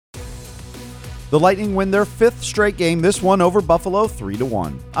The Lightning win their 5th straight game, this one over Buffalo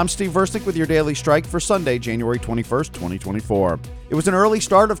 3-1. I'm Steve Versnick with your Daily Strike for Sunday, January 21st, 2024. It was an early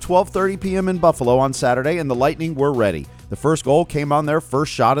start of 12:30 p.m. in Buffalo on Saturday, and the Lightning were ready. The first goal came on their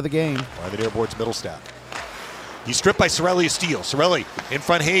first shot of the game. Private Airboard's middle stack. He's stripped by Cirelli, a steal. Cirelli in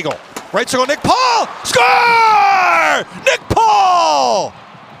front, Hagel. Right circle, Nick Paul! Score! Nick Paul!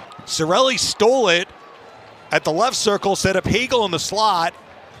 Cirelli stole it at the left circle, set up Hagel in the slot.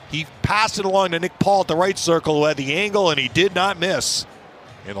 He passed it along to Nick Paul at the right circle, who had the angle, and he did not miss.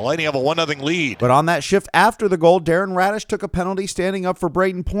 And the Lightning have a 1-0 lead. But on that shift after the goal, Darren Radish took a penalty standing up for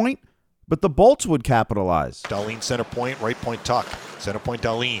Braden Point, but the Bolts would capitalize. Dahlin center point, right point Tuck. Center point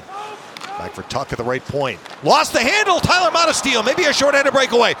Dahlin. Back for Tuck at the right point. Lost the handle. Tyler Motte steal. Maybe a short-handed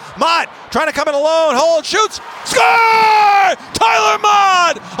breakaway. Motte trying to come in alone. Hold, shoots. Score! Tyler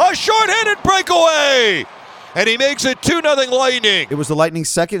Motte! A short-handed breakaway! And he makes it 2-0 Lightning. It was the Lightning's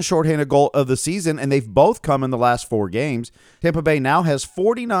second shorthanded goal of the season, and they've both come in the last 4 games. Tampa Bay now has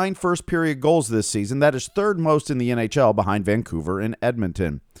 49 first-period goals this season. That is third most in the NHL behind Vancouver and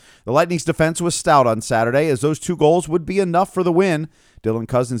Edmonton. The Lightning's defense was stout on Saturday, as those 2 goals would be enough for the win. Dylan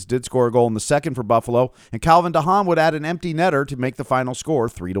Cousins did score a goal in the second for Buffalo, and Calvin DeHaan would add an empty netter to make the final score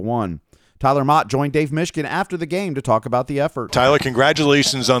 3-1. Tyler Motte joined Dave Mishkin after the game to talk about the effort. Tyler,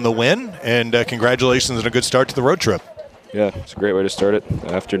 congratulations on the win, and congratulations on a good start to the road trip. Yeah, it's a great way to start it.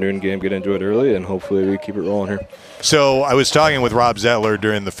 Afternoon game, get into it early, and hopefully we keep it rolling here. So I was talking with Rob Zettler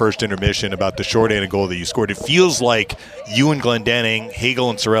during the first intermission about the shorthanded goal that you scored. It feels like you and Glendening, Hagel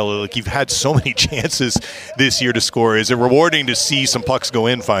and Cirelli, like you've had so many chances this year to score. Is it rewarding to see some pucks go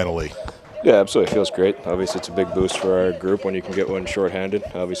in finally? Yeah, absolutely. It feels great. Obviously, it's a big boost for our group when you can get one shorthanded.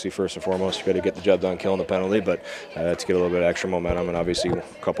 Obviously, first and foremost, you got to get the job done killing the penalty, but to get a little bit of extra momentum, and obviously a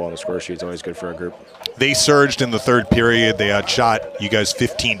couple on the score sheet is always good for our group. They surged in the third period. They outshot you guys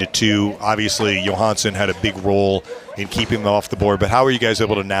 15-2. Obviously, Johansson had a big role in keeping them off the board, but how were you guys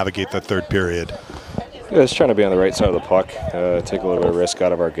able to navigate that third period? Yeah, just trying to be on the right side of the puck, take a little bit of risk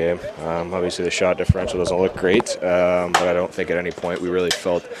out of our game. Obviously, the shot differential doesn't look great, but I don't think at any point we really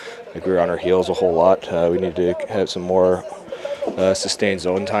felt like we were on our heels a whole lot. We need to have some more sustained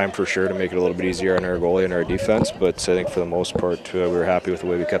zone time for sure to make it a little bit easier on our goalie and our defense, but I think for the most part we were happy with the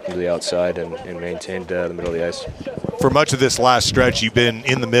way we kept them to the outside and maintained the middle of the ice. For much of this last stretch, you've been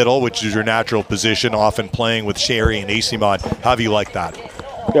in the middle, which is your natural position, often playing with Sherry and Asimon. How have you liked that?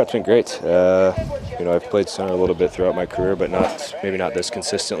 Yeah, it's been great. I've played center a little bit throughout my career, but maybe not this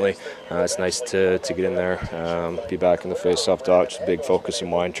consistently. It's nice to get in there, be back in the face-off dot. Just a big focus in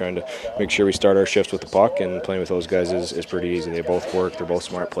mind, trying to make sure we start our shifts with the puck, and playing with those guys is pretty easy. They both work. They're both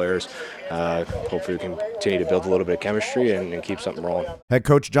smart players. Hopefully we can continue to build a little bit of chemistry and keep something rolling. Head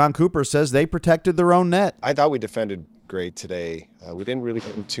coach John Cooper says they protected their own net. I thought we defended great today. We didn't really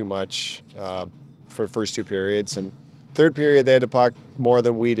do too much for the first 2 periods, and third period they had the puck more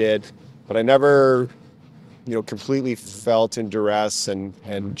than we did, but I never completely felt in duress, and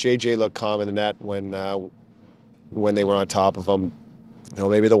JJ looked calm in the net when they were on top of them.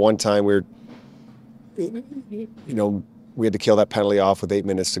 Maybe the one time we had to kill that penalty off with 8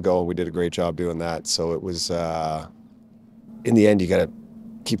 minutes to go, and we did a great job doing that. So it was in the end, you got to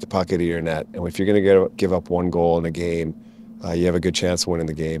keep the puck out of your net, and if you're going to give up 1 goal in a game, you have a good chance of winning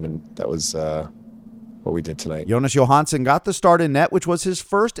the game, and that was what we did tonight. Jonas Johansson got the start in net, which was his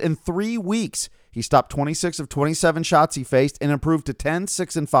first in 3 weeks. He stopped 26 of 27 shots he faced and improved to 10,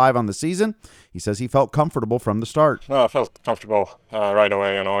 6, and 5 on the season. He says he felt comfortable from the start. No, I felt comfortable right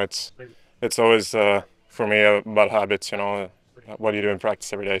away. It's always for me about habits. What do you do in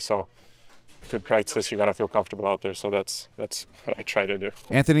practice every day? So good practice, you're gonna feel comfortable out there. So that's what I try to do.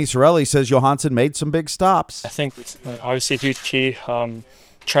 Anthony Cirelli says Johansson made some big stops. I think obviously huge key.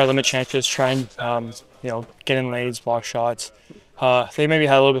 Try to limit chances. Try and get in lanes, block shots. They maybe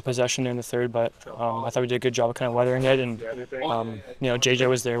had a little bit of possession there in the third, but I thought we did a good job of kind of weathering it. And JJ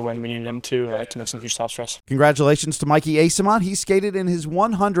was there when we needed him to make some huge stops for us. Congratulations to Mikey Asimon. He skated in his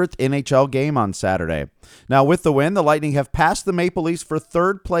 100th NHL game on Saturday. Now, with the win, the Lightning have passed the Maple Leafs for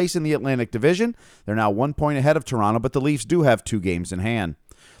 3rd place in the Atlantic Division. They're now 1 point ahead of Toronto, but the Leafs do have 2 games in hand.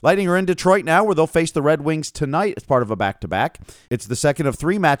 Lightning are in Detroit now, where they'll face the Red Wings tonight as part of a back-to-back. It's the second of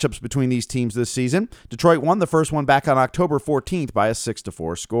 3 matchups between these teams this season. Detroit won the first one back on October 14th by a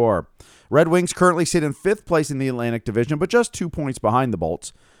 6-4 score. Red Wings currently sit in 5th place in the Atlantic Division, but just 2 points behind the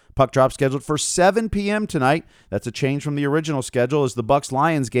Bolts. Puck drop scheduled for 7 p.m. tonight. That's a change from the original schedule, as the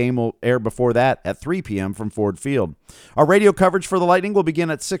Bucks-Lions game will air before that at 3 p.m. from Ford Field. Our radio coverage for the Lightning will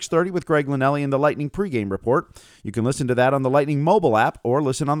begin at 6:30 with Greg Linnelli and the Lightning pregame report. You can listen to that on the Lightning mobile app or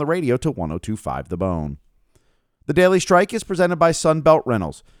listen on the radio to 102.5 The Bone. The Daily Strike is presented by Sunbelt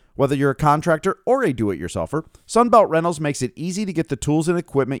Rentals. Whether you're a contractor or a do-it-yourselfer, Sunbelt Rentals makes it easy to get the tools and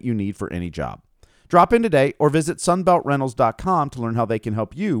equipment you need for any job. Drop in today or visit sunbeltrentals.com to learn how they can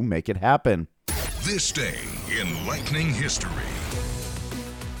help you make it happen. This day in Lightning history.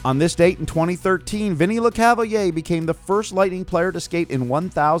 On this date in 2013, Vinny LeCavalier became the first Lightning player to skate in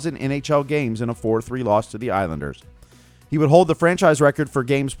 1,000 NHL games in a 4-3 loss to the Islanders. He would hold the franchise record for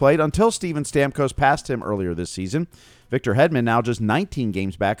games played until Steven Stamkos passed him earlier this season. Victor Hedman now just 19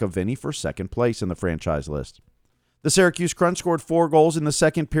 games back of Vinny for second place in the franchise list. The Syracuse Crunch scored 4 goals in the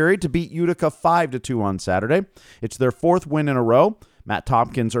second period to beat Utica 5-2 on Saturday. It's their 4th win in a row. Matt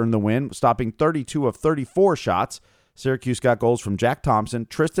Tompkins earned the win, stopping 32 of 34 shots. Syracuse got goals from Jack Thompson,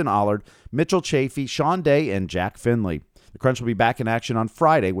 Tristan Allard, Mitchell Chafee, Sean Day, and Jack Finley. The Crunch will be back in action on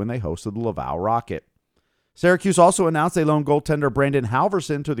Friday when they hosted the Laval Rocket. Syracuse also announced they loaned goaltender Brandon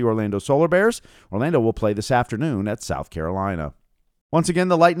Halverson to the Orlando Solar Bears. Orlando will play this afternoon at South Carolina. Once again,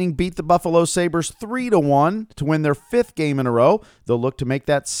 the Lightning beat the Buffalo Sabres 3-1 to win their 5th game in a row. They'll look to make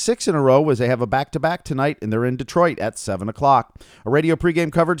that 6 in a row as they have a back-to-back tonight, and they're in Detroit at 7 o'clock. A radio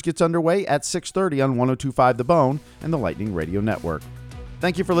pregame coverage gets underway at 6:30 on 102.5 The Bone and the Lightning Radio Network.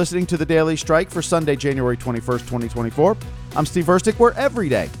 Thank you for listening to The Daily Strike for Sunday, January 21st, 2024. I'm Steve Verstick, where every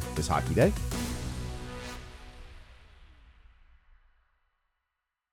day is Hockey Day.